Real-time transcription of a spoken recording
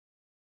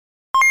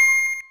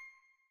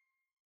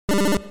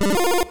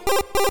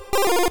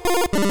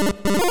Welcome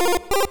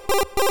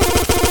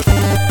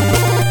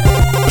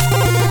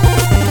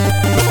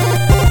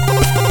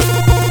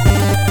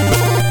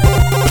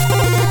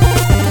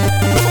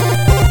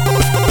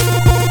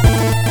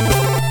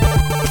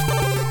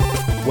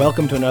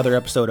to another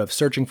episode of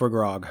Searching for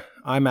Grog.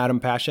 I'm Adam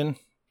Passion,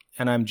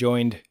 and I'm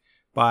joined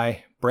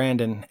by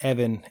Brandon,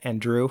 Evan,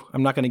 and Drew.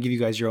 I'm not going to give you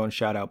guys your own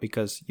shout out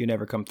because you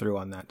never come through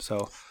on that.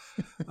 So,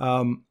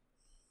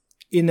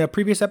 in the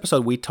previous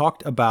episode, we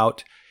talked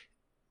about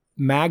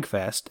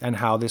MagFest and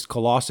how this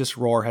Colossus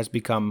Roar has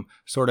become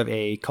sort of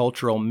a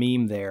cultural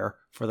meme there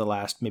for the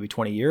last maybe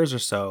 20 years or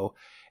so.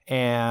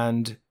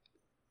 And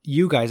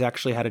you guys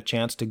actually had a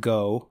chance to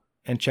go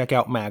and check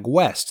out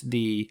MagWest,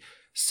 the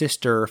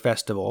sister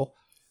festival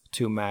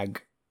to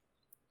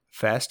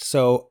MagFest.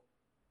 So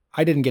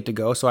I didn't get to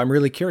go, so I'm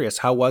really curious.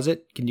 How was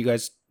it? Can you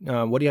guys,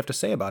 what do you have to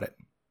say about it?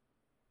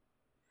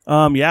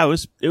 Yeah,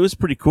 it was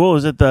pretty cool. It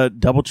was at the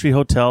DoubleTree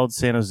Hotel in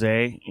San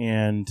Jose,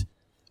 and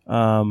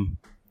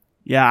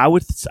yeah, I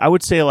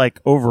would say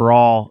like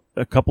overall,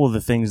 a couple of the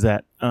things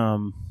that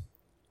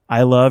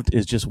I loved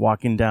is just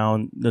walking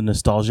down the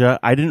nostalgia.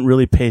 I didn't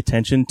really pay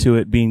attention to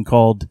it being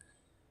called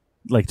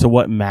like to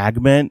what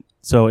mag meant,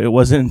 so it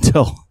wasn't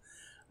until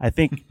I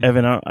think,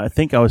 Evan, I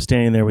think I was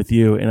standing there with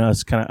you and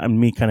us kind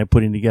of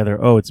putting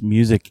together, oh, it's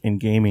music and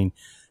gaming,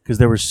 because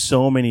there were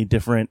so many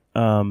different,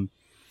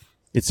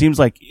 it seems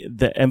like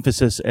the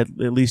emphasis, at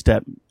least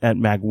at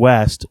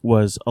MagWest,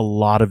 was a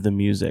lot of the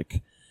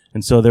music.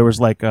 And so there was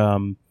like,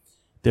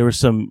 there were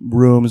some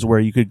rooms where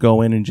you could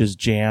go in and just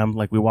jam.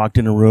 Like we walked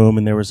in a room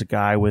and there was a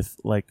guy with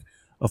like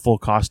a full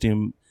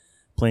costume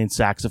playing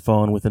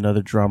saxophone with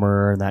another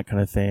drummer and that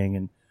kind of thing.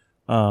 And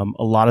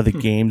a lot of the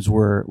games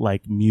were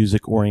like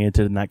music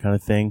oriented and that kind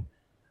of thing.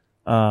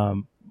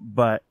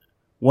 But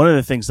one of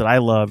the things that I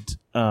loved,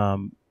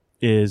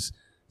 is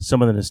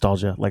some of the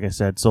nostalgia, like I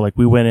said. So like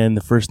we went in,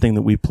 the first thing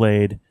that we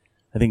played,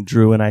 I think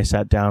Drew and I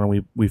sat down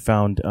and we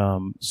found,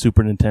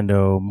 Super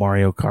Nintendo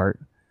Mario Kart,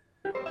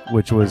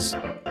 which was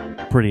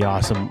pretty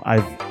awesome.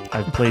 I've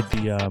played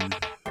the,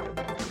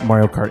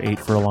 Mario Kart 8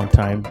 for a long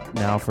time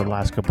now, for the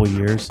last couple of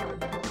years,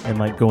 and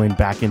like going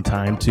back in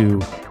time to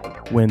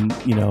when,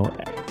 you know,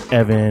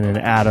 Evan and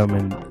Adam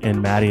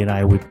and Maddie and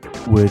I would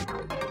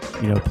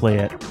play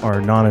at our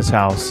Nana's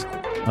house,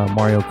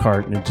 Mario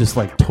Kart, and it just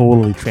like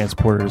totally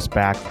transported us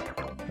back.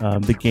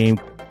 The game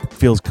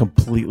feels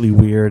completely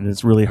weird and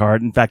it's really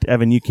hard. In fact,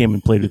 Evan, you came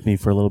and played with me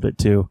for a little bit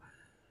too.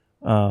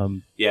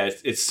 Yeah,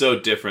 it's so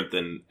different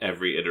than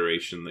every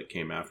iteration that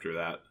came after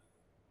that.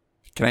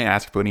 Can I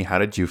ask, Booney, how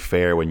did you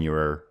fare when you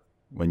were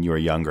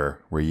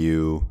younger? Were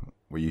you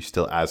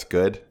still as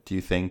good, do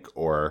you think,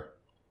 or?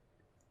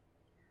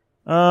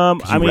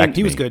 I mean,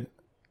 he was good.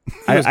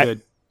 He was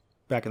good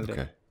back in the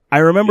day. I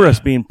remember us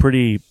being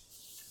pretty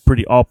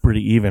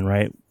even,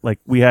 right? Like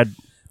we had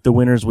the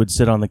winners would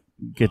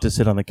get to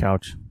sit on the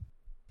couch.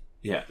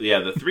 Yeah.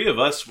 The three of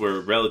us were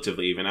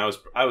relatively even. I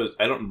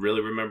don't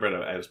really remember it.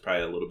 I was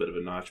probably a little bit of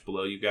a notch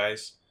below you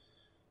guys,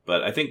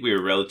 but I think we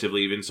were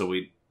relatively even. So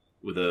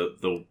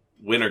the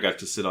winner got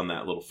to sit on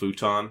that little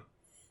futon.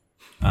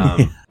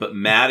 But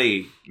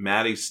Maddie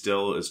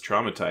still is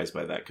traumatized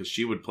by that because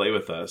she would play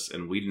with us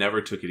and we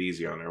never took it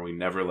easy on her. We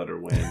never let her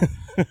win.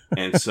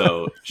 And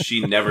so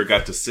she never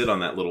got to sit on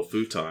that little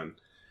futon.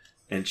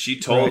 And she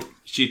told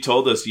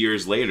us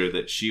years later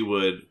that she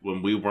would,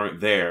 when we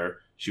weren't there,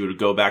 she would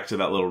go back to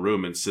that little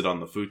room and sit on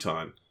the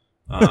futon.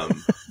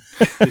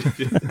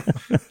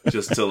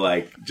 Just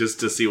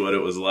to see what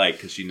it was like,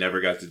 because she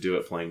never got to do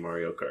it playing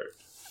Mario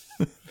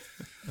Kart.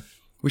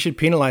 We should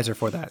penalize her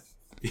for that.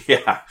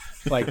 Yeah.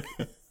 Like,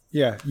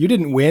 yeah, you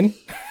didn't win.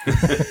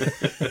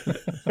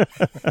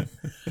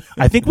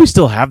 I think we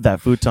still have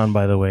that futon,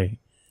 by the way.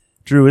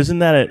 Drew, isn't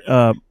that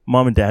at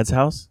Mom and Dad's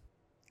house?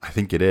 I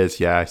think it is.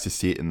 Yeah, I used to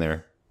see it in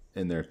their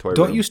toy room.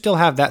 Don't you still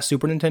have that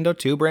Super Nintendo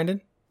too,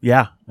 Brandon?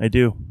 Yeah, I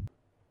do.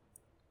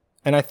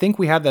 And I think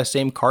we have the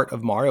same cart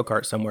of Mario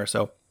Kart somewhere.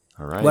 So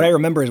all right. What I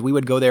remember is we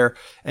would go there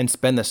and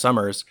spend the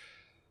summers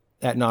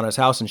at Nana's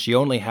house, and she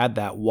only had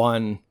that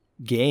one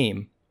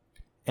game.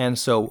 And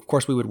so, of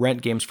course, we would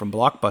rent games from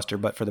Blockbuster,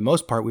 but for the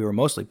most part, we were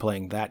mostly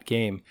playing that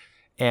game.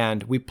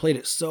 And we played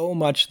it so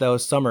much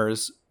those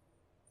summers,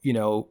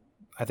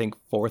 I think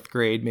 4th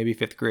grade, maybe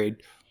 5th grade.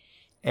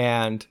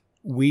 And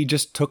we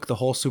just took the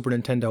whole Super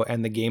Nintendo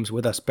and the games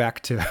with us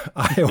back to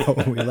Iowa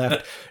when we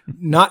left.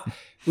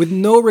 With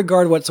no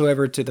regard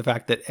whatsoever to the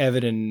fact that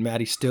Evan and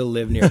Maddie still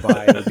live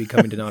nearby and would be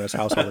coming to Nana's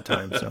house all the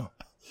time. So,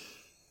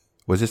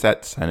 was this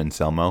at San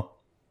Anselmo?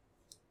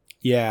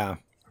 Yeah.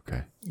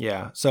 Okay.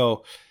 Yeah.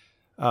 So,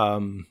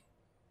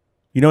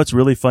 what's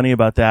really funny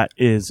about that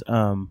is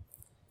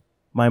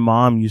my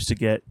mom used to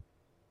get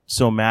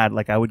so mad.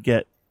 Like I would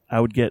get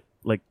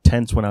like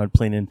tense when I would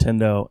play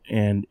Nintendo,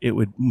 and it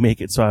would make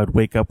it so I would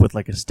wake up with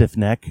like a stiff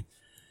neck.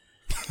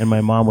 And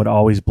my mom would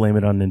always blame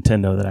it on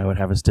Nintendo that I would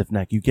have a stiff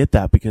neck. You get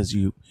that because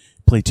you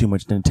play too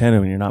much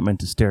Nintendo and you're not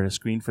meant to stare at a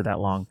screen for that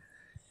long.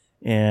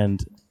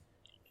 And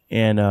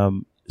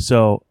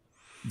so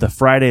the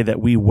Friday that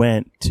we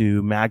went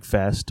to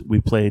MagFest,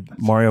 we played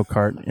Mario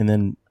Kart, and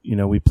then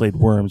we played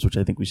Worms, which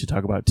I think we should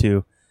talk about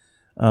too.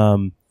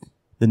 The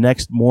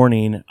next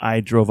morning, I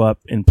drove up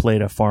and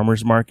played a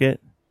farmer's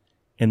market,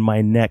 and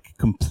my neck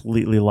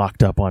completely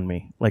locked up on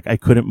me. Like, I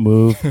couldn't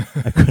move.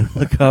 I couldn't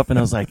look up, and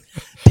I was like,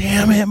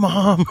 damn it,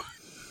 Mom.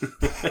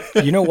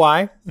 You know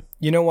why?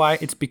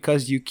 It's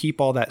because you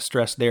keep all that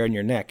stress there in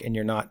your neck, and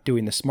you're not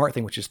doing the smart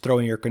thing, which is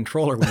throwing your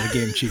controller when the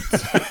game cheats.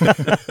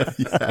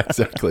 Yeah,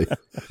 exactly.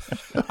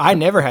 I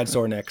never had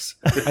sore necks.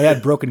 I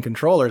had broken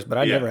controllers, but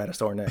I never had a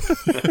sore neck.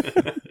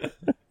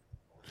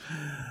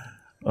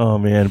 Oh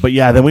man. But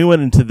yeah, then we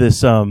went into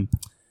this room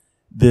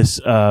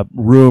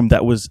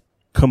that was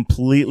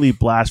completely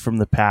blast from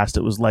the past.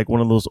 It was like one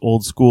of those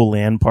old school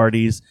LAN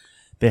parties.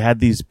 They had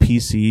these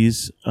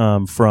PCs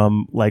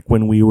from like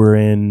when we were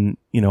in,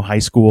 high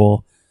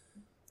school,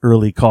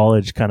 early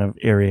college kind of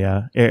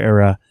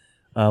era,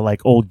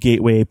 like old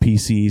Gateway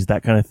PCs,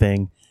 that kind of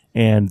thing.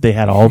 And they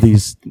had all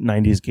these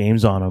 90s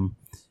games on them,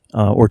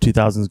 or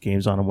 2000s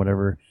games on them,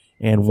 whatever.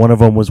 And one of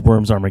them was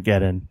Worms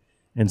Armageddon.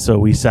 And so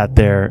we sat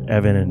there,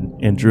 Evan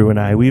and Drew and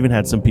I. We even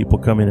had some people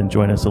come in and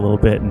join us a little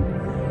bit.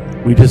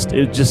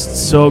 And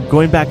so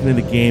going back into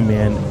the game,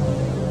 man,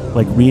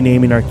 like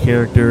renaming our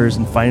characters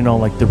and finding all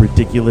like the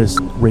ridiculous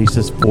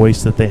racist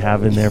voice that they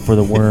have in there for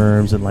the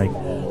worms, and like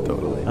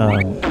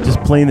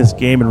just playing this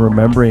game and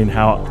remembering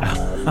how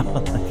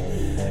like,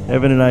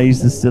 Evan and I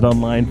used to sit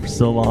online for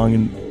so long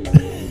and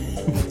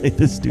play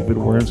this stupid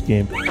worms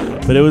game.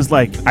 But it was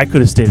like I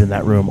could have stayed in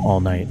that room all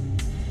night.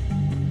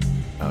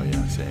 Oh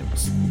yeah, same.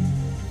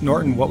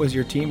 Norton, what was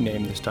your team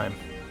name this time?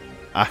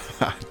 I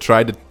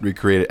tried to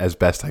recreate it as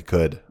best I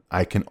could.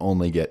 I can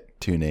only get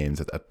two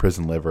names: a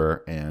Prison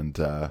Liver and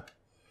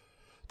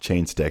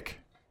Chain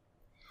Stick.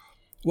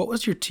 What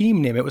was your team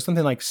name? It was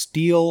something like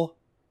Steel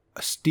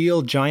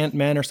Giant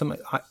Men or something.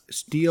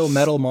 Steel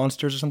Metal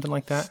Monsters or something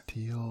like that.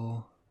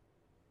 Steel.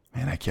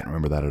 Man, I can't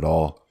remember that at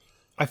all.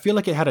 I feel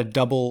like it had a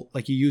double,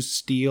 like you used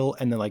steel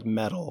and then like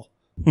metal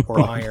or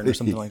iron or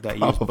something like that.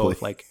 You used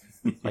both, like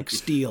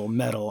steel,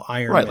 metal,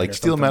 iron. Right, like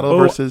steel metal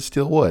versus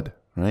steel wood.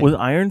 Right? Was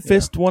Iron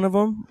Fist one of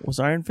them? Was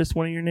Iron Fist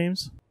one of your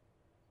names?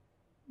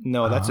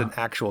 No, that's an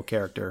actual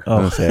character.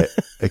 Oh,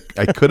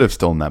 I could have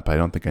stolen that, but I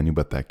don't think I knew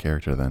about that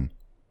character then.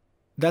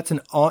 That's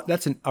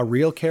a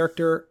real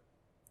character,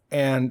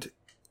 and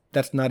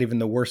that's not even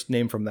the worst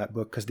name from that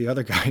book, because the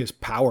other guy is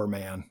Power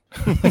Man.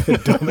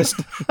 The dumbest.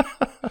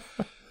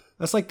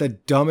 That's like the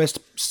dumbest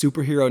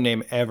superhero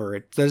name ever.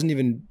 It doesn't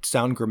even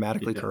sound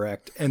grammatically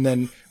correct. And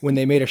then when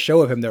they made a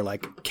show of him, they're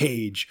like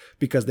Cage,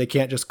 because they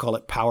can't just call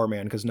it Power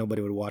Man because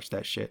nobody would watch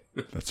that shit.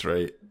 That's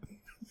right.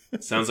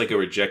 Sounds like a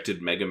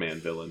rejected Mega Man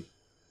villain.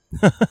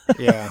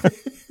 Yeah.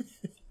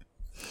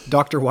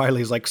 Dr.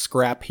 Wily's like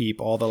scrap heap,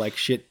 all the like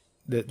shit,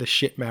 the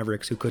shit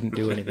Mavericks who couldn't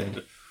do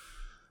anything.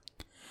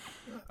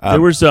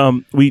 There was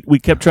we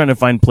kept trying to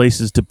find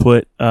places to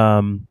put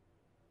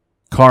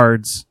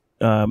cards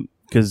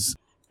because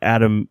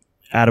Adam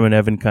and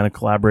Evan kind of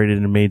collaborated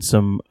and made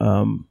some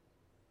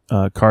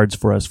cards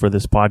for us for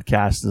this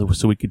podcast,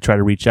 so we could try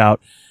to reach out.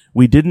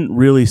 We didn't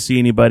really see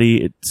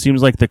anybody. It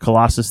seems like the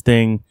Colossus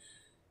thing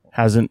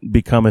hasn't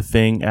become a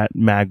thing at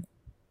Mag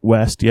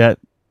West yet,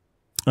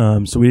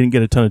 so we didn't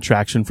get a ton of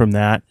traction from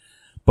that.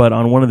 But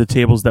on one of the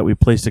tables that we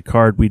placed a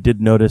card, we did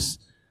notice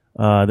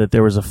that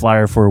there was a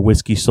flyer for a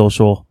Whiskey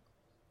Social.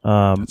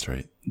 That's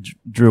right.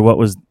 Drew,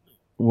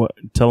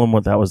 tell them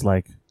what that was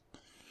like.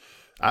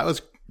 That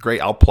was great.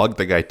 I'll plug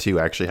the guy too.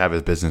 I actually have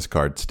his business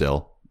card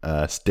still.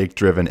 Stake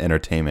Driven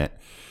Entertainment.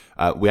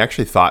 We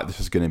actually thought this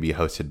was going to be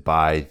hosted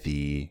by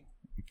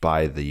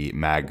the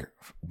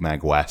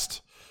Mag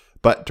West,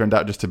 but turned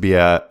out just to be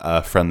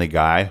a friendly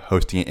guy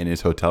hosting it in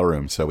his hotel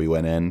room. So we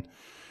went in.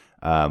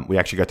 We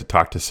actually got to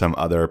talk to some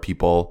other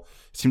people.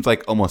 It seems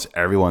like almost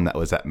everyone that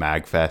was at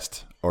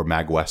MagFest, or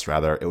Mag West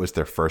rather, it was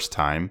their first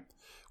time,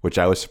 which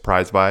I was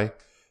surprised by.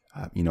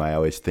 I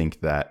always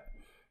think that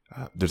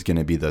there's going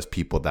to be those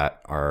people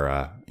that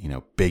are,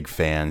 big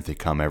fans. They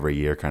come every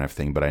year kind of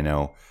thing. But I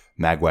know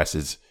MagWest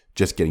is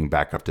just getting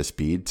back up to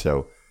speed.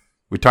 So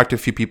we talked to a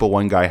few people.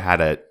 One guy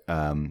had a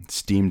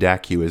Steam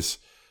Deck he was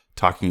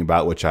talking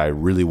about, which I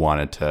really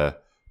wanted to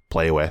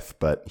play with,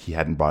 but he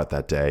hadn't bought it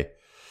that day.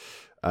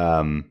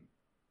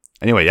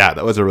 Anyway, yeah,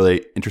 that was a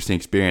really interesting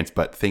experience.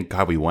 But thank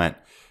God we went,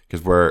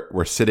 because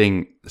we're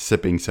sitting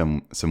sipping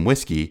some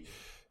whiskey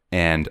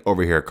and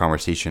overhear a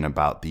conversation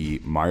about the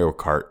Mario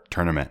Kart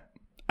tournament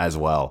as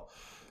well.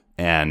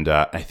 And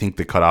I think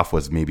the cutoff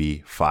was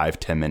maybe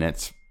 5-10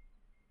 minutes,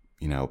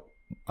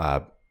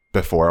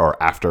 before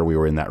or after we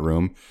were in that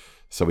room.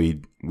 So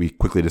we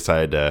quickly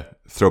decided to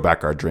throw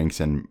back our drinks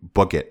and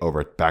book it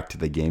over back to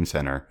the game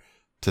center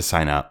to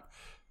sign up,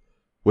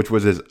 which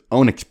was his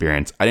own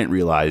experience. I didn't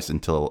realize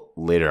until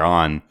later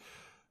on,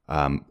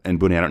 and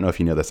Booney, I don't know if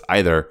you know this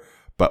either,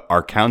 but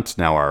our counts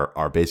now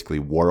are basically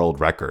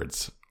world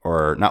records,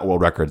 or not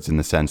world records in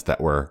the sense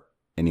that we're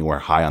anywhere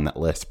high on that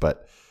list,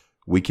 but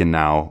we can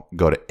now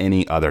go to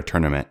any other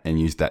tournament and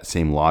use that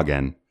same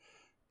login,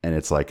 and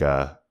it's like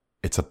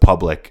it's a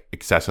public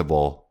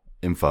accessible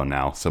info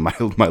now. So my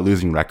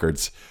losing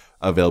record's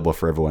available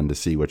for everyone to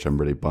see, which I'm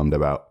really bummed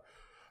about.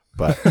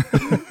 but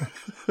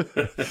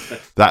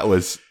that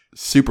was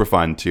super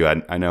fun too.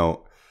 I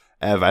know,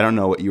 Ev, I don't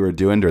know what you were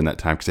doing during that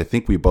time, because I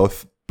think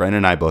Brandon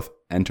and I both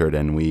entered,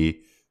 and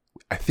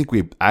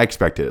I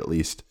expected at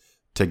least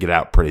to get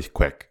out pretty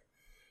quick.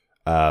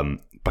 But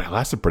it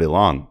lasted pretty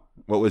long.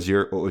 What was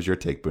your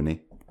take,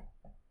 Booney?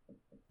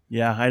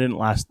 Yeah, I didn't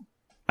last.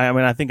 I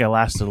mean, I think I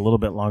lasted a little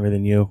bit longer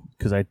than you,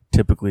 because I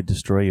typically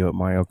destroy you at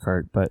Mario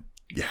Kart. But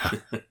yeah,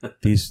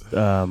 these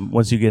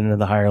once you get into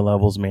the higher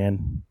levels,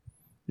 man,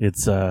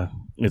 it's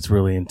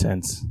really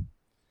intense.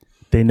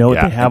 They know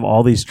they have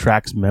all these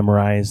tracks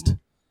memorized,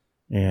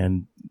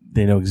 and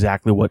they know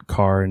exactly what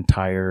car and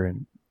tire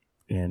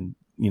and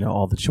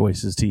all the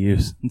choices to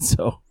use. And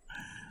so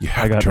you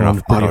have to turn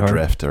off auto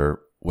drift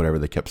or whatever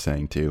they kept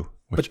saying too.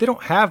 But they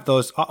don't have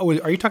those.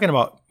 Are you talking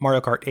about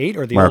Mario Kart 8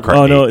 or the Mario old Kart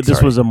one? Oh, no,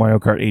 this was a Mario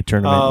Kart 8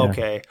 tournament. Oh,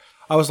 okay.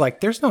 I was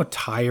like, there's no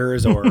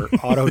tires or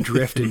auto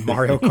drift in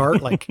Mario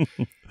Kart. Like,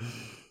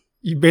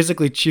 you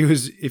basically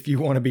choose if you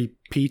want to be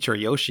Peach or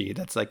Yoshi.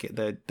 That's like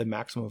the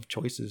maximum of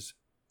choices.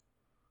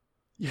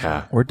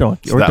 Yeah. Or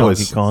Donkey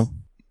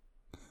Kong.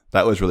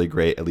 That was really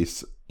great. At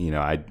least,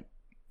 I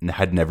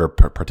had never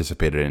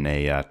participated in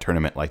a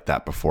tournament like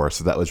that before.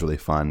 So that was really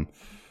fun.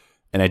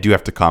 And I do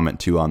have to comment,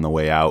 too, on the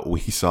way out,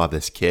 we saw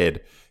this kid,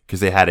 because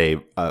they had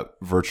a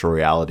virtual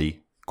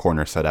reality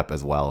corner set up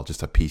as well,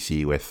 just a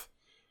PC with,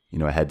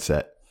 a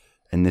headset.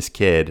 And this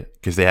kid,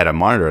 because they had a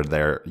monitor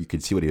there, you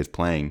could see what he was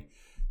playing.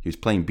 He was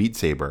playing Beat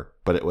Saber,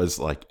 but it was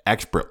like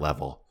expert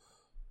level.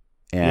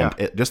 And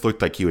it just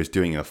looked like he was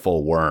doing a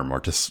full worm, or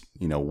just,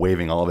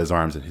 waving all of his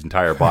arms and his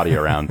entire body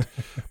around.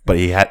 But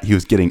he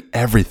was getting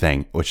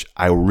everything, which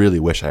I really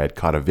wish I had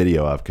caught a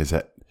video of, because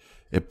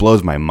it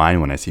blows my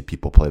mind when I see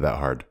people play that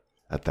hard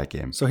at that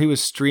game. So he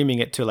was streaming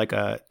it to like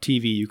a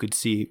TV. You could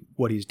see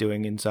what he's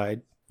doing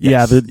inside.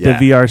 Yeah, the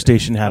VR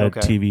station had a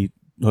TV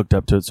hooked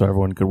up to it so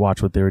everyone could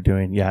watch what they were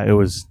doing. Yeah,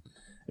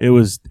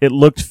 it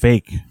looked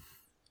fake,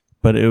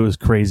 but it was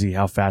crazy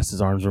how fast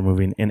his arms were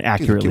moving, and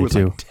accurately was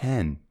too. Like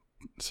 10.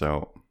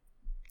 So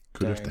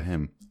kudos to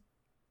him.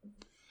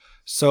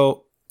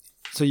 So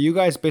you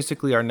guys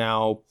basically are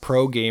now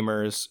pro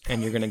gamers,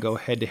 and you're going to go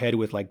head to head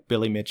with like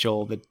Billy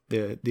Mitchell,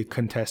 the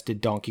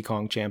contested Donkey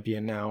Kong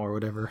champion now, or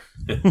whatever.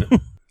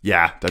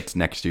 Yeah, that's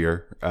next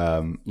year.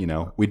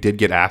 We did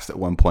get asked at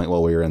one point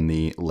while we were in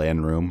the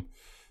LAN room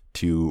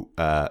to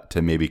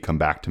maybe come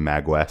back to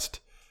MagWest.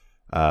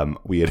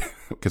 We had,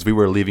 because we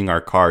were leaving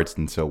our cards,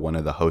 and so one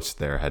of the hosts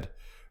there had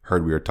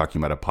heard we were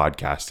talking about a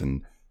podcast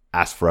and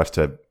asked for us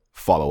to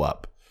follow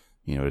up,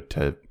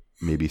 to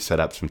maybe set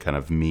up some kind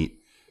of meet,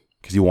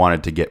 because he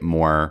wanted to get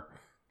more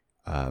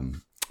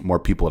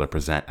people to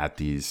present at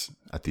these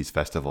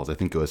festivals. I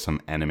think it was some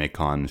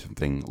AnimeCon,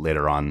 something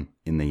later on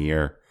in the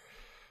year,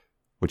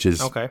 which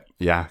is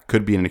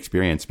could be an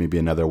experience, maybe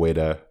another way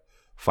to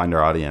find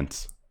our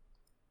audience.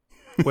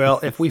 Well,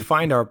 if we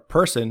find our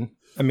person,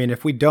 I mean,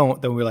 if we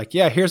don't, then we're like,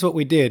 yeah, here's what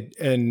we did,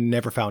 and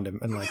never found him,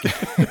 and like,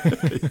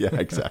 yeah,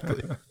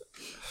 exactly.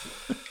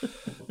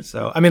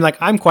 So, I mean, like,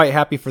 I'm quite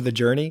happy for the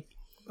journey,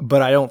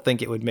 but I don't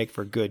think it would make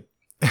for good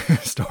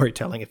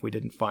storytelling if we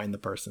didn't find the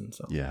person.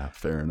 So yeah,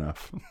 fair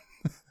enough.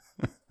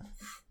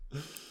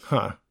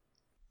 Huh.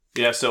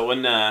 Yeah, so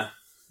when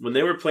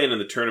they were playing in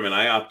the tournament,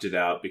 I opted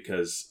out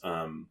because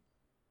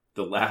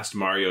the last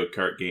Mario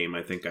Kart game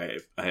I think I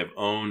have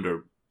owned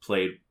or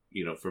played,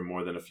 for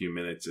more than a few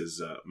minutes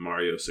is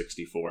Mario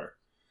 64.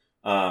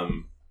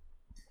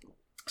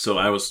 So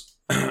I was,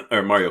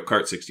 or Mario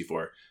Kart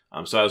 64.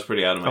 So I was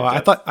pretty out of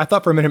my depth. I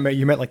thought for a minute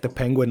you meant like the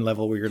penguin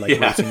level where you're like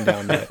racing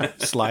down the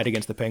slide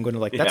against the penguin.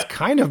 Like, that's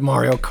kind of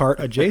Mario Kart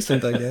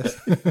adjacent, I guess.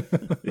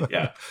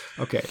 Yeah.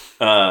 Okay.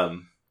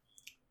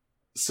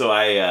 So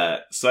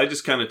I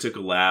just kind of took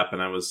a lap,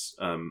 and I was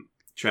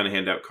trying to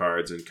hand out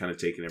cards and kind of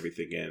taking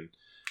everything in.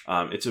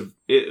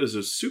 It was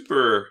a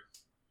super.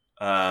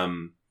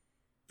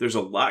 There's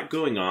a lot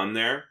going on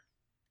there,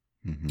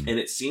 and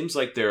it seems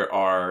like there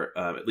are,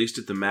 at least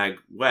at the Mag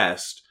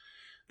West,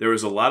 there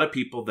was a lot of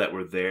people that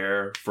were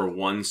there for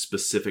one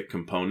specific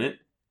component.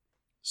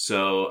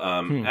 So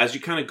as you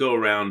kind of go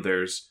around,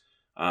 there's,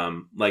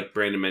 like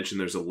Brandon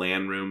mentioned, there's a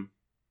LAN room.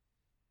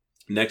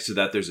 Next to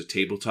that, there's a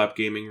tabletop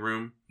gaming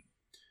room.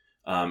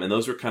 And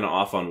those were kind of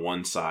off on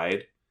one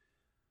side.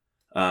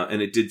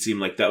 And it did seem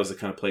like that was the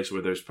kind of place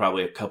where there's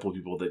probably a couple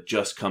people that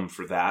just come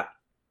for that.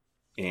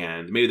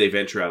 And maybe they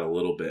venture out a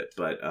little bit,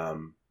 but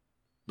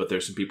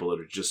there's some people that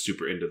are just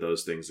super into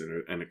those things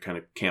and kind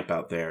of camp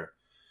out there.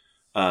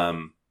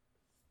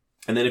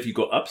 And then if you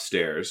go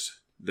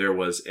upstairs, there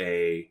was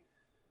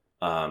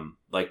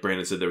like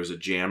Brandon said, there was a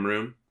jam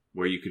room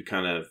where you could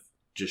kind of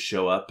just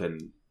show up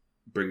and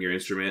bring your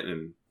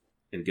instrument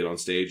and get on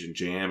stage and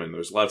jam. And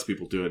there's lots of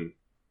people doing,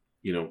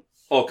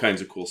 all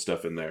kinds of cool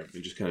stuff in there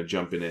and just kind of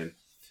jumping in.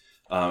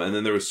 And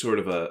then there was sort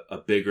of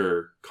a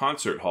bigger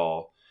concert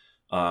hall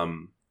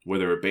where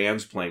there were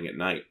bands playing at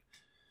night.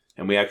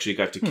 And we actually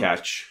got to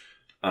catch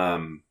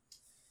the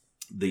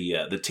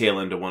tail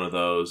end of one of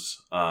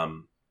those,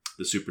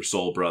 the Super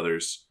Soul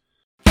Brothers.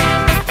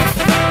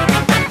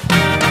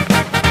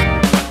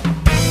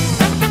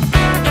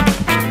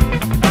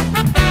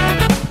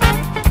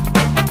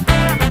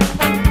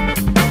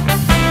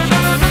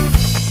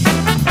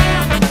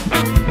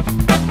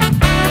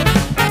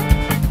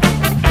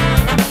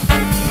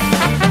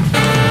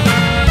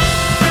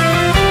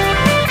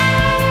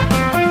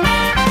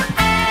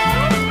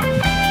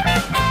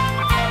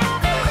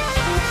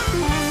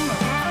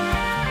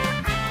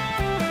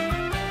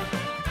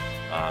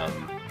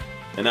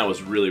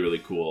 was really, really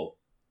cool.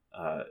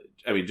 I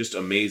mean, just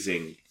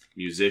amazing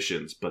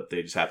musicians, but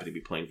they just happen to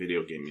be playing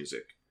video game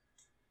music.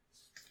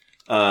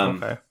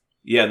 Okay.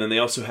 Yeah, and then they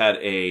also had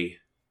a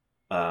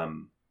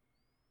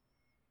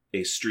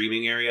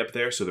streaming area up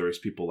there, so there was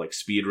people like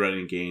speed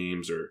running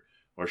games or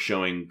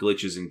showing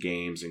glitches in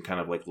games and kind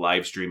of like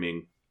live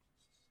streaming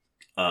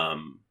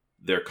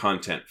their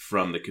content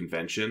from the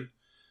convention.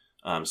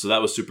 So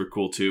that was super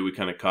cool too.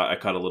 I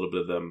caught a little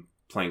bit of them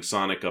playing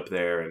Sonic up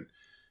there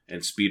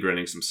and speed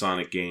running some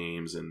Sonic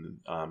games and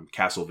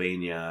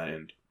Castlevania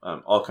and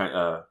all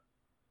kind.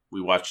 We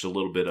watched a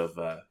little bit of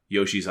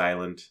Yoshi's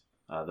Island,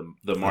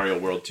 the Mario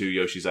World 2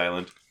 Yoshi's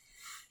Island.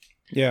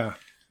 Yeah.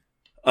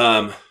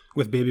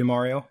 With Baby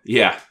Mario.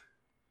 Yeah.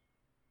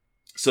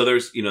 So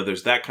there's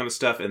that kind of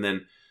stuff, and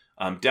then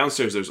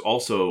downstairs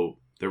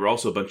there were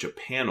also a bunch of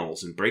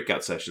panels and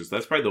breakout sessions.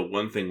 That's probably the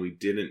one thing we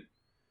didn't.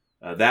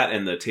 That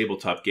and the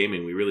tabletop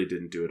gaming we really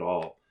didn't do at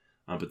all.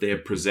 But they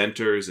have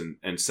presenters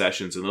and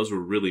sessions, and those were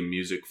really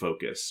music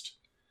focused.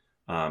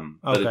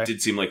 But it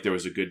did seem like there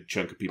was a good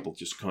chunk of people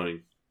just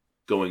going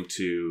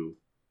to,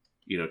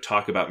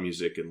 talk about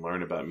music and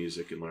learn about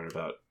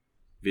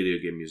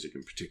video game music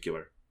in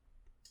particular.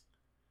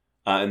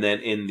 And then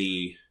in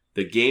the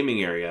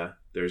gaming area,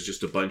 there's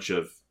just a bunch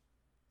of,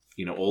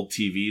 old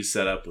TVs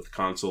set up with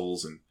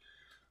consoles and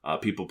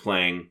people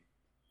playing,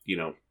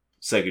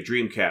 Sega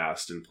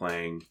Dreamcast and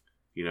playing,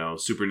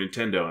 Super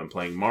Nintendo and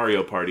playing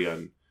Mario Party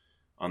on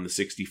the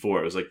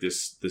 64. It was like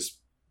this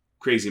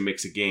crazy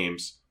mix of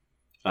games.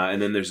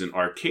 And then there's an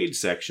arcade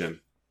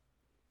section.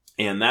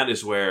 And that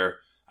is where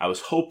I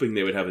was hoping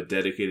they would have a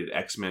dedicated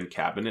X-Men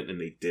cabinet,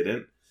 and they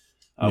didn't,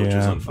 which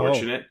was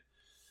unfortunate.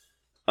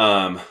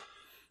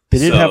 They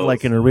did have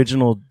like an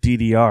original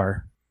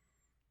DDR.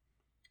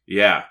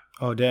 Yeah.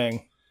 Oh,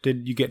 dang.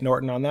 Did you get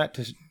Norton on that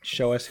to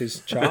show us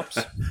his chops?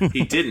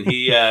 He didn't.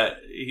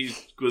 He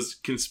was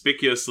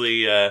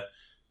conspicuously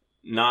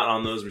not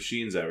on those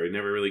machines ever. He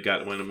never really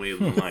went away in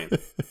the line.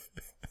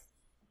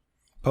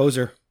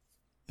 Poser.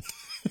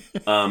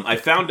 I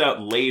found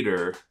out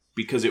later,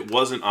 because it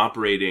wasn't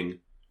operating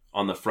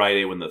on the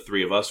Friday when the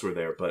three of us were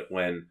there, but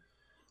when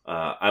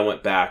I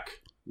went back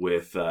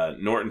with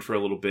Norton for a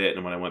little bit,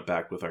 and when I went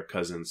back with our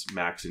cousins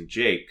Max and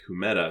Jake, who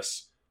met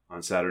us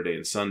on Saturday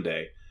and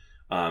Sunday,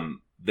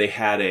 they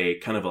had a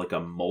kind of like a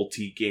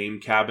multi-game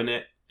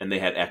cabinet, and they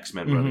had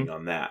X-Men running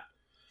on that.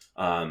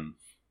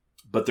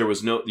 But there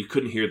was you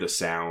couldn't hear the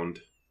sound,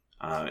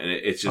 and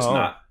it's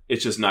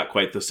just not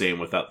quite the same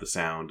without the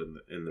sound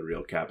in the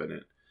real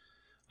cabinet.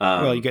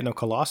 Well, you get no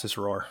Colossus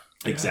roar.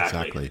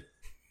 Exactly.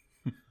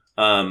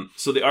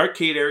 So the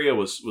arcade area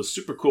was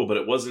super cool, but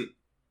it wasn't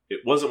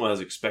what I was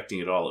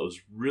expecting at all. It was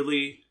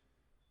really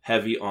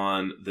heavy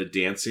on the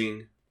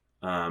dancing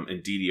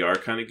and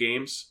DDR kind of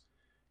games.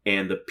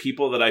 And the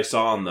people that I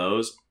saw on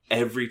those,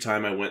 every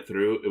time I went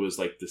through, it was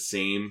like the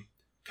same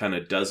kind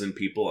of dozen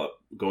people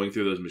going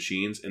through those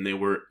machines, and they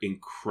were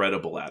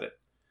incredible at it.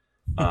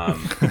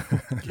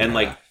 And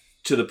like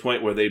to the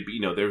point where they'd be,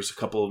 there was a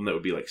couple of them that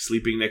would be like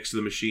sleeping next to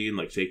the machine,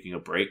 like taking a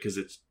break because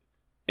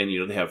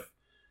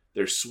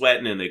they're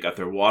sweating and they got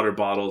their water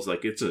bottles.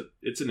 Like it's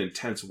an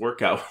intense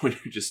workout when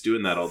you're just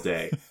doing that all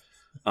day.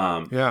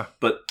 Yeah.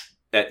 But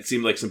it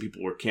seemed like some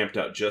people were camped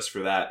out just for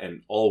that,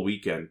 and all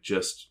weekend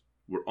just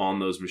were on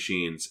those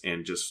machines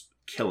and just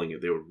killing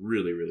it. They were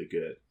really, really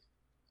good.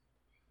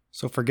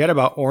 So forget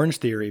about Orange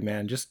Theory,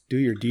 man. Just do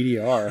your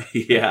DDR.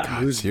 Yeah.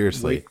 God,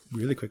 seriously.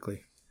 Really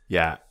quickly.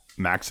 Yeah.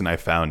 Max and I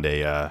found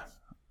a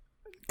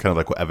kind of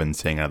like what Evan's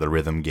saying, another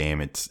rhythm game.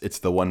 It's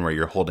the one where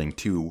you're holding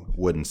two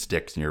wooden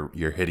sticks and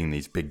you're hitting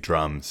these big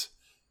drums.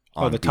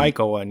 Oh, the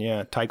Taiko one,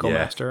 yeah. Taiko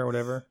Master or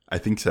whatever. I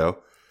think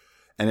so.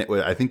 And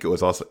I think it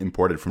was also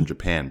imported from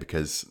Japan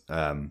because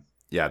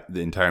the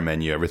entire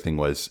menu, everything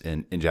was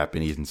in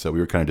Japanese, and so we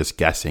were kind of just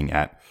guessing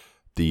at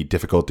the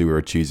difficulty we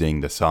were choosing,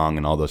 the song,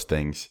 and all those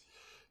things.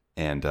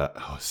 And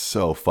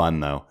so fun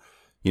though.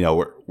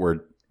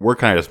 We're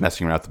kind of just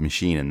messing around with the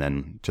machine, and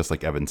then just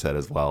like Evan said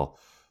as well,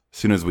 as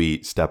soon as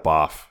we step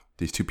off,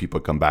 these two people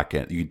come back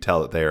in. You can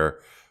tell that they're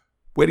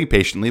waiting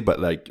patiently,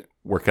 but like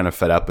we're kind of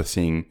fed up with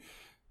seeing,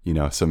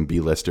 some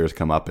B-listers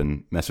come up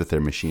and mess with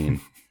their machine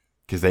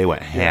because they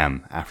went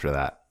ham after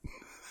that.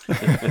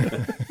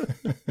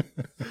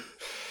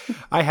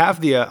 I have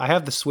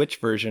the Switch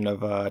version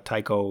of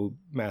Taiko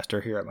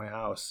Master here at my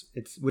house.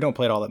 We don't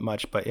play it all that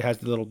much, but it has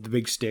the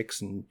big sticks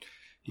and.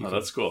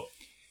 That's cool.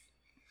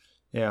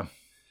 Yeah.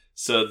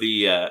 So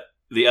the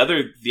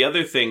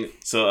other thing,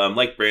 so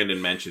like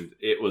Brandon mentioned,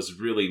 it was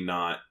really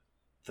not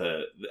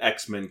the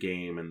X-Men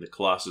game, and the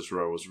Colossus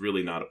Roar was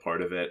really not a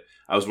part of it.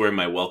 I was wearing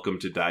my Welcome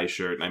to Die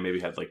shirt, and I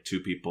maybe had like two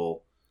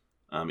people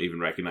even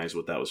recognize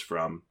what that was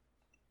from.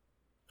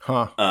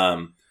 Huh.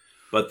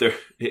 But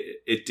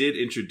it did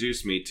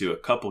introduce me to a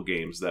couple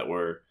games that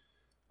were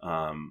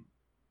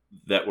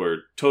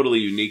totally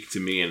unique to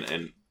me,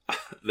 and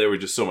they were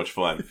just so much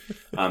fun.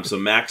 So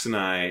Max and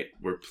I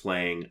were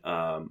playing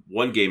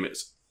one game.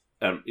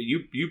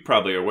 You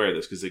probably are aware of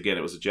this because, again,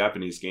 it was a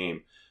Japanese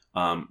game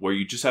where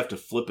you just have to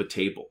flip a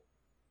table.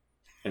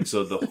 And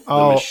so the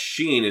Oh.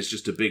 machine is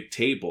just a big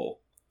table.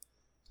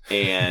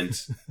 And,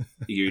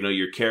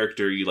 your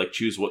character, you like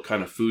choose what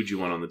kind of food you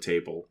want on the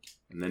table.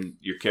 And then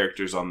your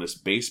character's on this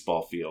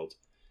baseball field.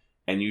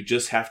 And you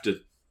just have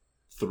to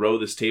throw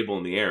this table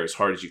in the air as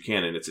hard as you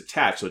can. And it's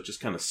attached, so it just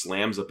kind of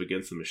slams up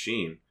against the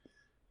machine.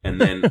 And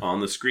then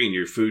on the screen,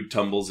 your food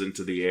tumbles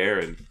into the air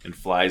and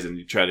flies, and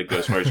you try to go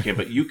as far as you can.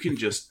 But you can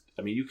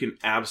you can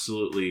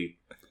absolutely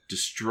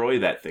destroy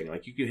that thing.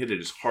 Like, you can hit it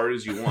as hard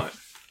as you want.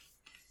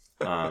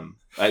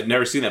 I'd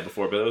never seen that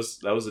before, but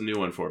that was a new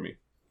one for me.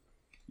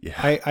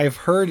 Yeah.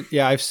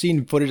 I've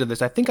seen footage of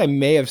this. I think I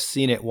may have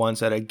seen it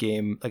once at a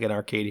game, like an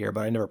arcade here,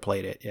 but I never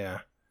played it. Yeah.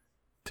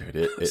 Dude,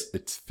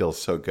 it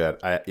feels so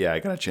good. I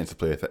got a chance to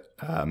play with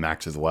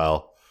Max as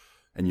well,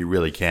 and you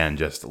really can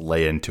just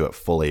lay into it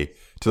fully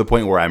to the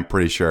point where I'm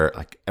pretty sure,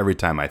 like, every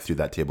time I threw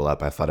that table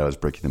up, I thought I was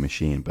breaking the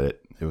machine,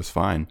 but it was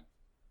fine.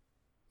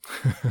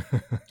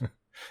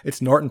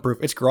 It's Norton proof.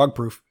 It's grog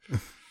proof.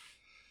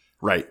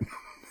 Right.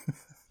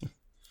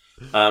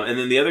 And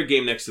then the other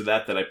game next to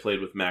that I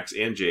played with Max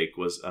and Jake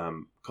was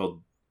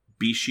called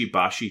Bishi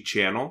Bashi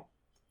Channel.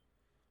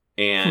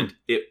 And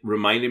it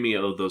reminded me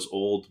of those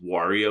old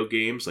Wario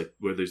games, like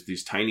where there's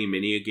these tiny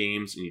mini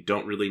games and you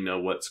don't really know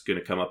what's going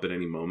to come up at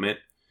any moment.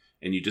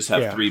 And you just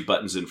have 3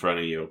 buttons in front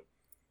of you.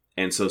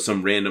 And so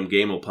some random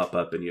game will pop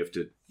up and you have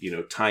to,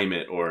 time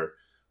it or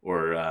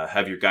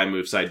have your guy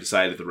move side to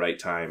side at the right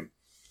time.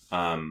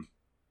 And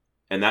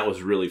that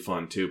was really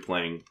fun too,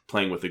 playing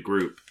with a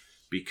group,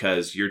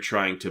 because you're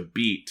trying to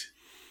beat,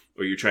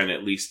 or you're trying to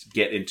at least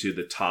get into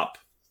the top,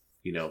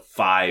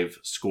 5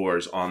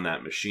 scores on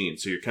that machine.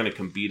 So you're kind of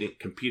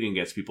competing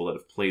against people that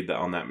have played that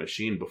on that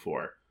machine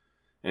before.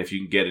 And if you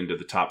can get into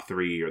the top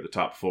 3 or the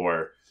top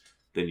 4,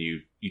 then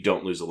you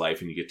don't lose a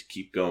life and you get to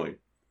keep going.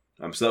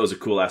 So that was a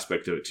cool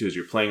aspect of it too, is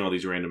you're playing all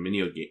these random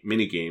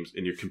mini games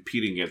and you're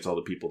competing against all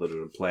the people that have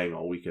been playing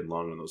all weekend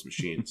long on those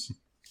machines.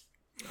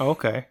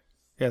 Okay.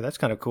 Yeah, that's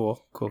kind of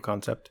cool. Cool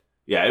concept.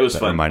 Yeah, it was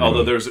fun.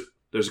 Although there's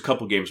a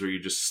couple games where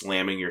you're just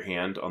slamming your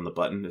hand on the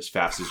button as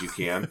fast as you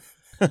can.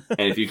 And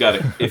if you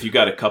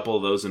got a couple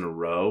of those in a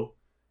row,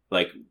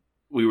 like,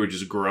 we were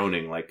just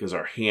groaning, like, because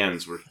our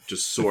hands were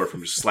just sore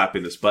from just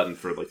slapping this button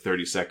for like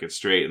 30 seconds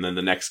straight. And then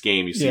the next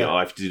game you see, I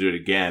have to do it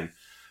again.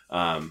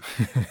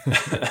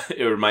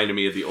 It reminded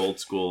me of the old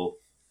school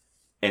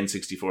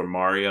N64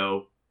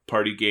 Mario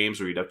party games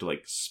where you'd have to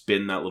like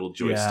spin that little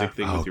joystick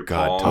thing with your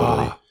palm.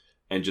 Totally.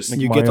 And just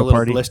you get the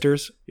little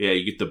blisters. Yeah,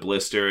 you get the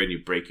blister and you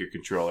break your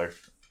controller.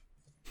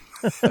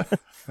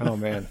 Oh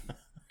man,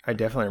 I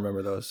definitely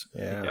remember those.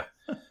 Yeah.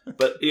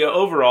 But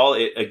overall,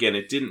 it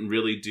didn't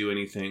really do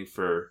anything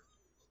for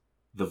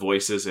the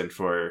voices and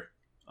for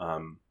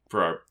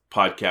our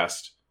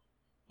podcast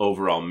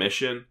overall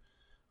mission.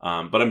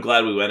 But I'm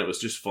glad we went. It was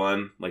just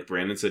fun, like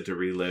Brandon said, to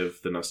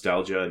relive the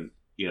nostalgia and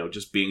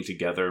just being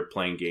together,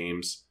 playing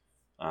games,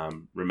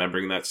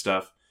 remembering that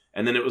stuff.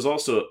 And then it was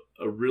also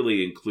a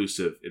really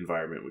inclusive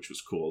environment, which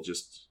was cool.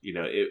 Just,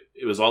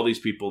 it was all these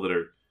people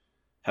that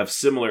have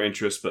similar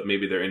interests, but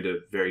maybe they're into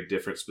very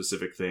different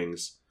specific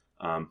things.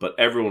 But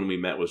everyone we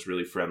met was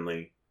really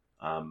friendly.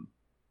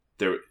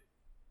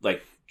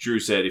 Like Drew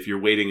said, if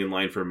you're waiting in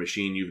line for a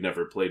machine you've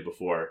never played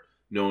before,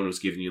 no one was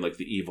giving you like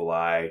the evil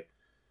eye.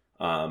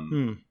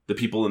 The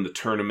people in the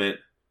tournament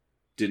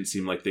didn't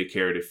seem like they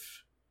cared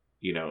if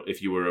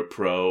you were a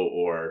pro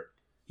or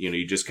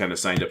you just kind of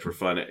signed up for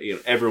fun.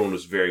 Everyone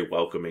was very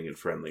welcoming and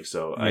friendly,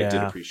 so I did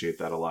appreciate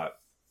that a lot.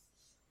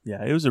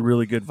 Yeah, it was a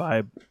really good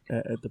vibe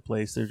at the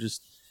place.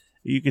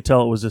 You could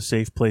tell it was a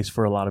safe place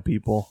for a lot of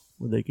people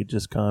where they could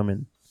just come,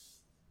 and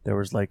there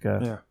was like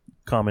a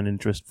common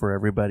interest for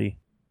everybody.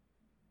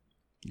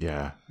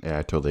 Yeah,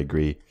 I totally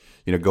agree.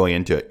 Going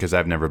into it, because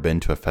I've never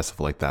been to a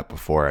festival like that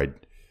before, I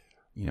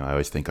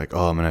always think like,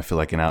 oh, I'm going to feel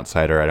like an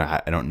outsider.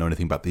 I don't know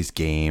anything about these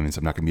games.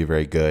 I'm not going to be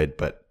very good.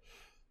 But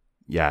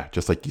yeah,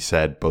 just like you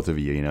said, both of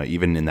you,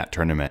 even in that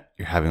tournament,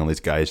 you're having all these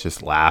guys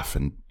just laugh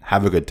and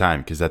have a good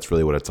time, because that's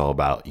really what it's all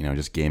about,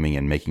 just gaming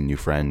and making new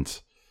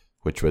friends,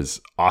 which was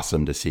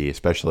awesome to see,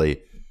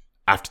 especially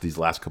after these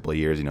last couple of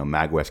years,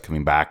 MagWest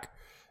coming back.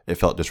 It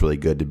felt just really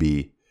good to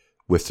be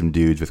with some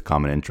dudes with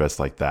common interests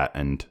like that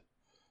and,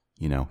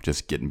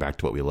 just getting back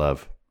to what we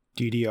love.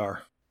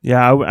 DDR.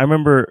 Yeah, I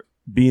remember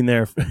being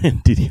there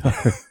in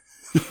DDR.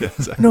 Yeah,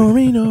 exactly.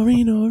 Nori,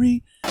 Nori,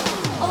 Nori.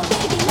 Oh,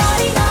 baby,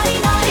 naughty,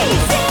 naughty, naughty.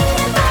 Singing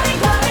glory,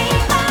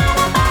 glory.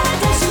 Bada, bada,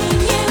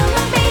 dashing you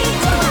and me.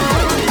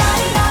 Naughty,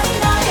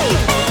 naughty, naughty.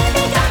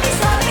 Baby, got me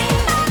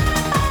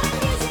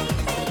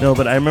sorry. No,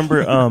 but I remember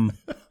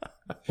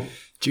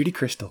Judy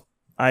Crystal.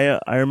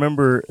 I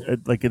remember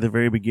at the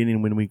very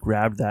beginning when we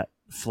grabbed that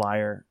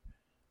flyer,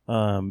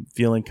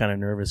 feeling kind of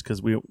nervous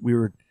because we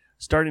were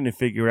starting to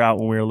figure out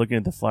when we were looking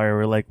at the flyer,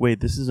 we were like, wait,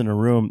 this isn't a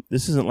room.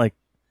 This isn't like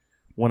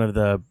one of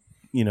the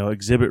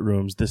exhibit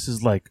rooms. This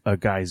is like a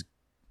guy's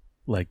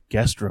like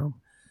guest room.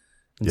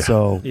 And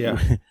so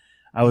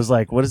I was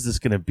like, what is this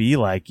going to be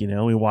like?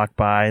 We walk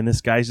by and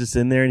this guy's just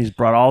in there and he's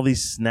brought all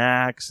these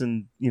snacks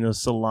and,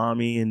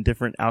 salami and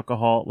different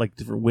alcohol, like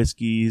different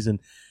whiskeys and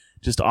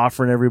just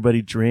offering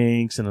everybody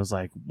drinks, and I was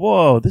like,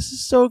 whoa, this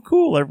is so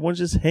cool. Everyone's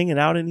just hanging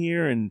out in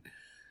here and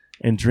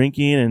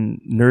drinking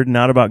and nerding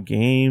out about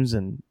games,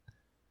 and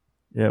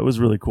yeah, it was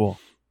really cool.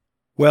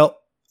 Well,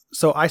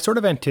 so I sort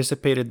of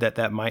anticipated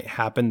that might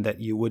happen, that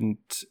you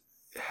wouldn't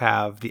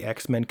have the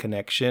X-Men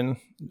connection,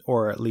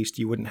 or at least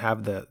you wouldn't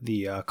have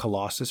the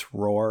Colossus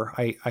roar.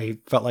 I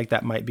felt like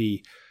that might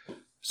be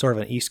sort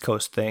of an East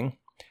Coast thing.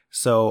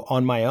 So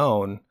on my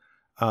own,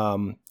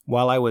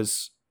 while I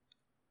was,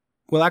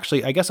 well,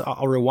 actually, I guess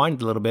I'll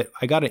rewind a little bit.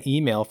 I got an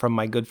email from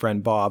my good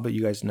friend Bob,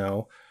 you guys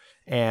know,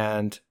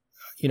 and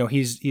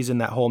he's in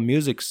that whole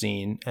music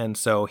scene, and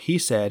so he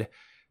said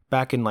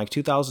back in like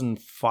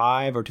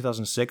 2005 or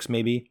 2006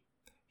 maybe,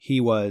 he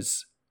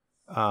was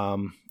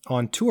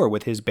on tour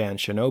with his band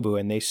Shinobu,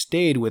 and they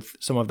stayed with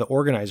some of the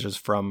organizers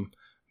from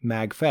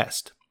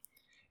MagFest.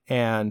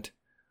 And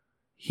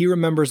he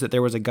remembers that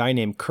there was a guy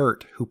named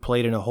Kurt who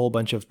played in a whole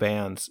bunch of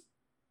bands,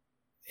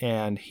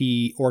 and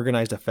he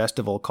organized a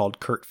festival called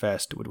Kurt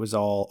Fest, which was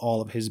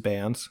all of his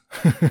bands.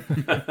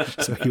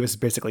 So he was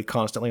basically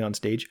constantly on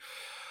stage.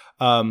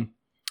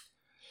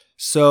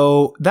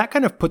 So that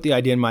kind of put the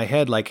idea in my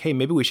head, like, hey,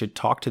 maybe we should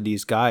talk to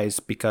these guys,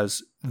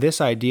 because this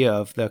idea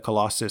of the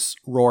Colossus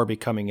roar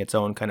becoming its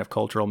own kind of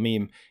cultural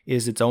meme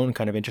is its own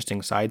kind of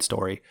interesting side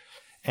story.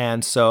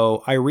 And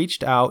so I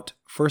reached out,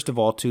 first of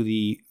all, to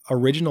the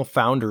original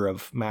founder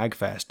of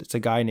MagFest. It's a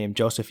guy named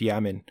Joseph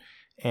Yamin,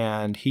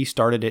 and he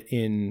started it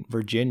in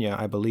Virginia,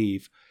 I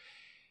believe.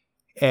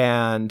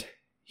 And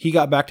he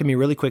got back to me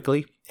really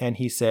quickly, and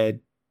he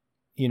said,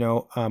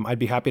 I'd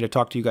be happy to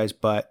talk to you guys,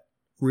 but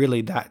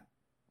really that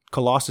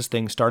Colossus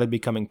thing started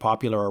becoming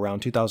popular around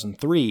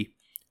 2003,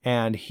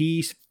 and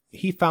he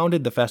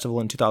founded the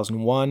festival in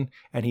 2001,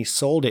 and he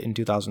sold it in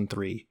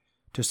 2003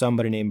 to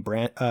somebody named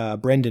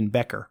Brendan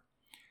Becker.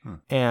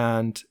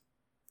 And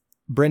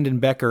Brendan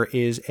Becker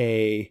is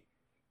a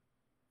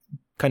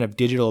kind of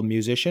digital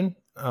musician.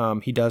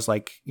 He does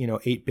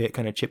 8-bit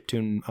kind of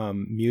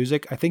chiptune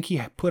music. I think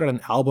he put out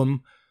an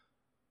album.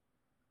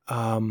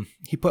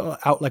 He put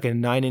out like a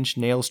 9 Inch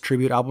Nails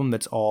tribute album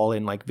that's all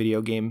in like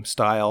video game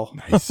style.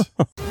 Nice.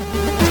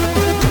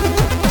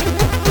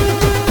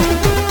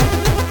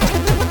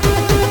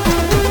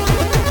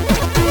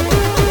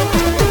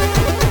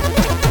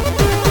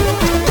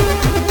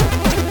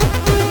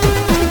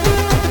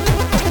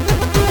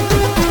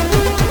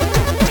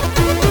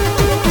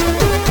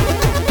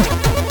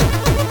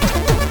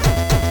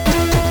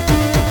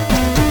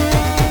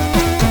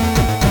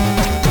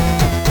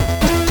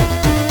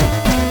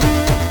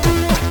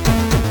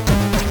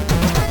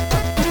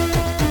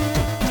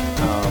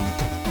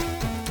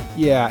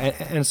 Yeah,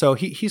 and so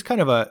he's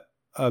kind of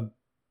a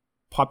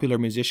popular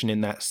musician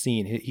in that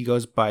scene. He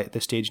goes by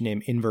the stage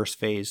name Inverse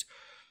Phase,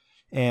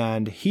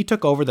 and he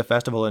took over the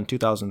festival in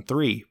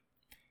 2003.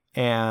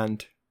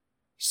 And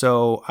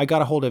so I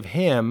got a hold of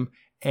him,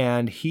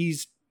 and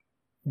he's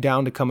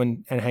down to come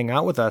and hang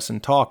out with us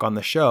and talk on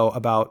the show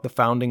about the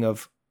founding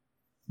of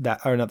that,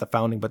 or not the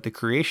founding, but the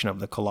creation of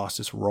the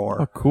Colossus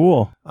Roar. Oh,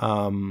 cool.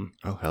 Oh,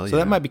 hell yeah. So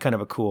that might be kind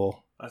of a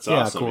cool, That's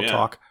awesome. cool Yeah.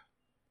 talk.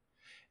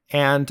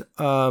 And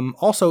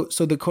also,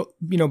 so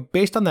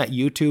based on that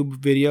YouTube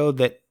video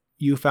that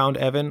you found,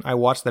 Evan, I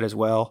watched that as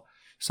well.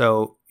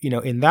 So,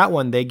 in that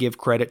one, they give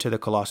credit to the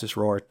Colossus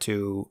Roar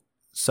to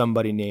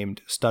somebody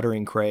named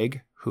Stuttering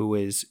Craig, who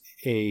is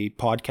a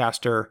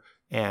podcaster,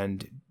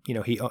 and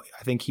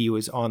I think he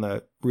was on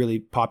a really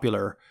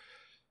popular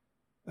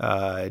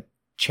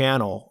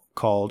channel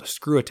called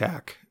Screw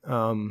Attack,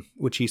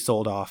 which he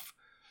sold off.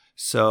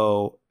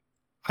 So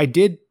I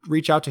did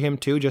reach out to him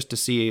too, just to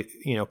see,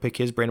 pick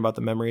his brain about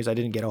the memories. I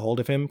didn't get a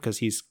hold of him because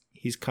he's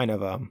kind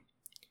of, I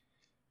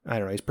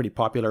don't know, he's pretty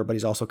popular, but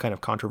he's also kind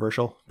of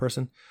controversial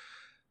person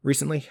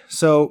recently.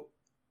 So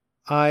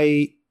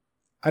I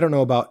don't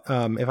know about if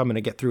I'm going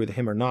to get through with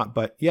him or not,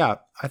 but yeah,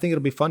 I think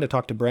it'll be fun to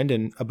talk to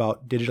Brendan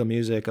about digital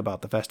music,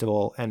 about the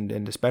festival, and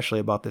especially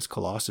about this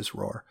Colossus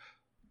Roar.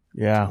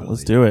 Yeah, Totally.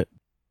 let's do it.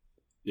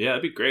 Yeah,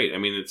 that'd be great. I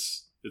mean,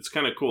 it's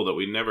kind of cool that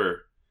we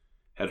never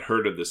had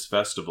heard of this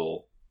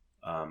festival,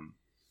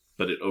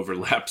 but it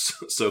overlaps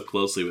so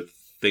closely with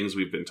things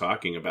we've been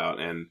talking about,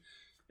 and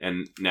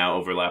now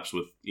overlaps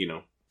with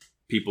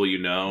people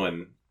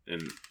and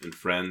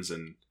friends,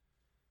 and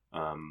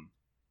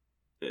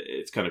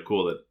it's kind of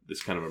cool that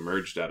this kind of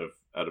emerged out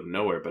of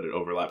nowhere, but it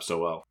overlaps so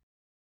well.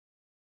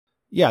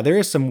 Yeah, there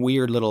is some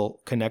weird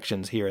little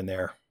connections here and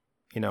there.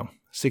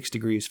 6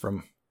 degrees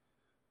from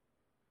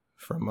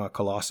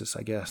Colossus,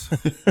 I guess.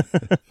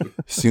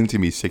 Soon to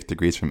be 6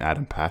 degrees from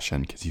Adam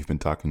Passion, because you've been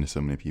talking to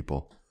so many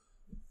people.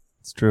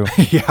 It's true.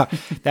 Yeah,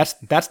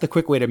 that's the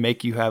quick way to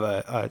make you have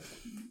a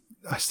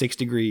 6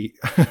 degree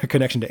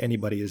connection to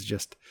anybody, is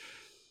just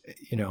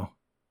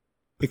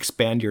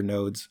expand your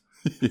nodes.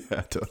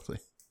 Yeah, totally.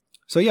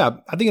 So yeah,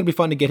 I think it'd be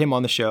fun to get him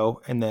on the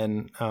show, and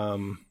then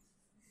kind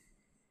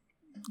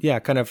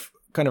of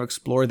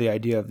explore the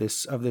idea of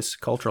this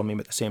cultural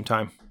meme at the same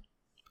time.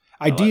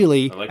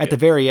 Ideally, I like at it. the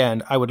very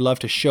end, I would love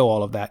to show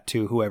all of that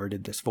to whoever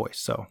did this voice.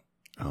 So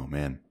Oh,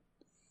 man.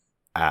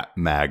 At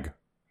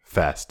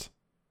MagFest.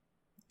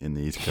 in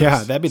the East Coast.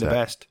 Yeah, that'd be the set.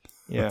 best.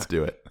 Yeah. Let's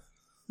do it.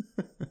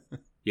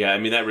 Yeah, I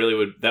mean that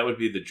would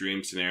be the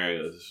dream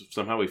scenario.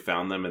 Somehow we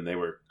found them, and they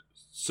were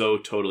so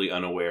totally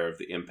unaware of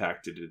the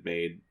impact it had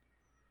made,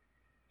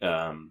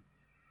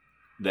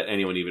 that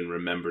anyone even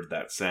remembered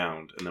that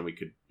sound. And then we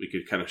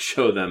could kind of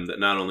show them that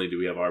not only do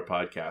we have our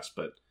podcast,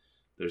 but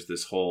there's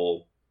this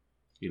whole,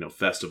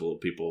 festival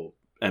of people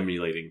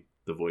emulating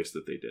the voice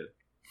that they did.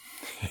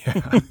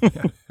 Yeah.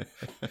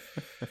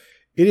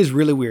 It is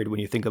really weird when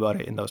you think about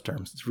it in those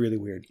terms. It's really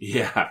weird.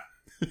 Yeah.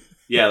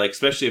 Yeah, like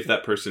especially if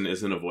that person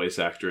isn't a voice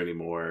actor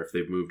anymore, if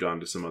they've moved on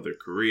to some other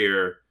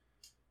career,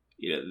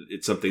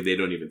 it's something they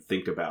don't even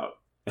think about.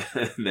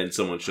 And then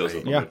someone shows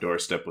up on their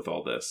doorstep with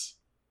all this.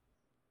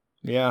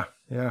 Yeah,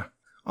 yeah.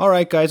 All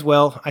right, guys.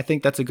 Well, I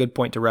think that's a good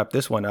point to wrap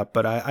this one up,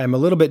 but I'm a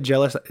little bit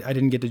jealous I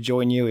didn't get to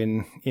join you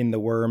in the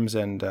Worms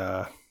and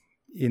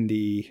in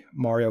the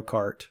Mario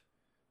Kart,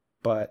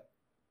 but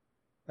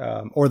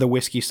or the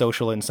whiskey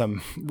social in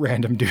some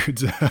random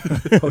dude's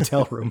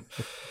hotel room.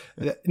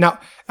 Now,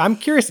 I'm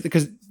curious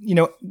because,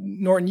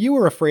 Norton, you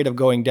were afraid of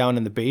going down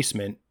in the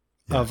basement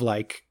of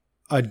like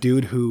a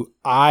dude who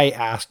I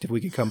asked if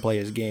we could come play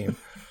his game.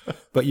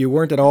 But you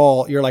weren't at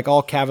all. You're like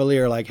all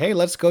cavalier, like, hey,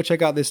 let's go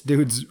check out this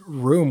dude's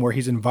room where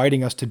he's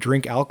inviting us to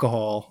drink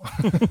alcohol.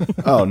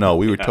 Oh, no,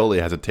 we were totally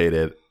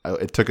hesitated.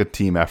 It took a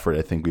team effort.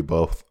 I think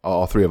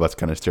all three of us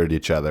kind of stared at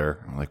each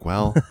other. I'm like,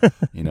 well,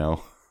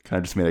 kind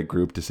of just made a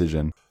group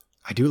decision.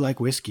 I do like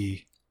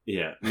whiskey.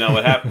 Yeah. No,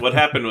 what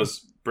happened was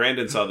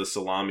Brandon saw the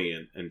salami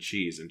and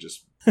cheese and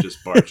just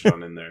barged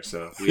on in there.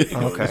 So we had to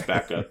go as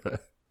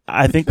backup.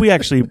 I think we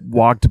actually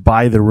walked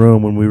by the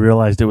room when we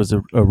realized it was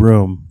a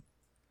room.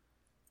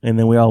 And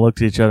then we all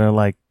looked at each other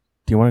like,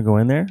 do you want to go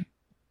in there?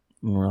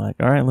 And we're like,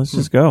 all right, let's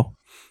just go.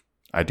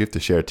 I do have to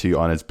share too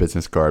on his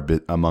business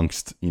card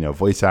amongst,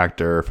 voice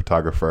actor,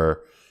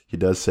 photographer. He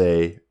does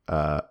say,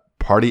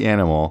 party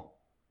animal.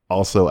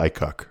 Also I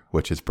cook,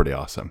 which is pretty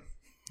awesome.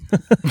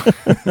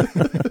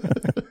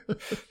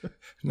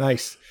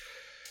 Nice.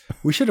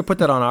 We should have put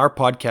that on our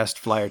podcast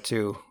flyer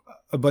too.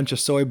 A bunch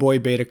of soy boy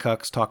beta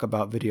cucks talk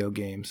about video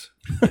games.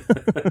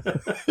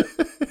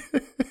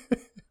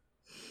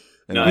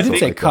 No, he didn't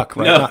say cuck,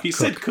 right? No, Not he cook.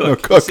 said cook. No,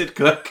 cook. He said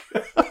cook.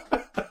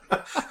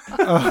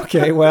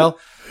 Okay, well,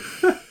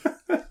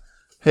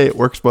 Hey, it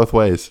works both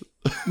ways.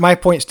 my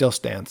point still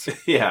stands.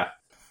 Yeah.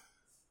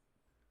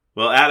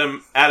 Well,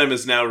 Adam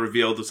has now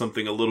revealed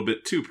something a little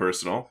bit too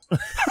personal.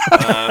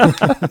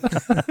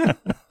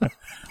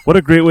 What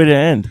a great way to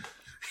end.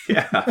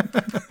 Yeah.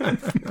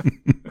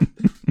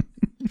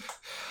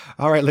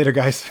 All right, later,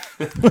 guys.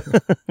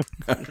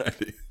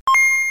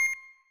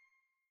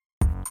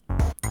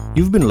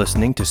 You've been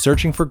listening to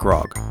Searching for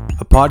Grog,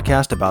 a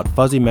podcast about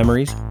fuzzy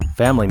memories,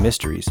 family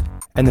mysteries,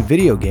 and the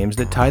video games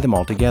that tie them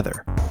all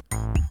together.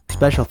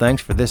 Special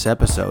thanks for this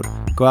episode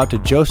go out to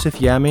Joseph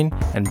Yamin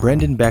and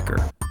Brendan Becker.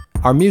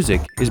 Our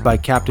music is by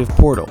Captive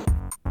Portal.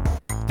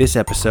 This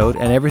episode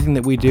and everything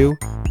that we do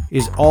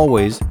is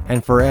always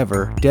and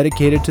forever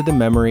dedicated to the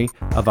memory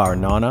of our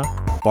Nana,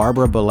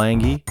 Barbara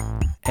Belangi,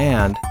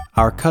 and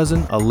our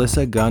cousin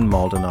Alyssa Gunn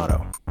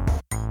Maldonado.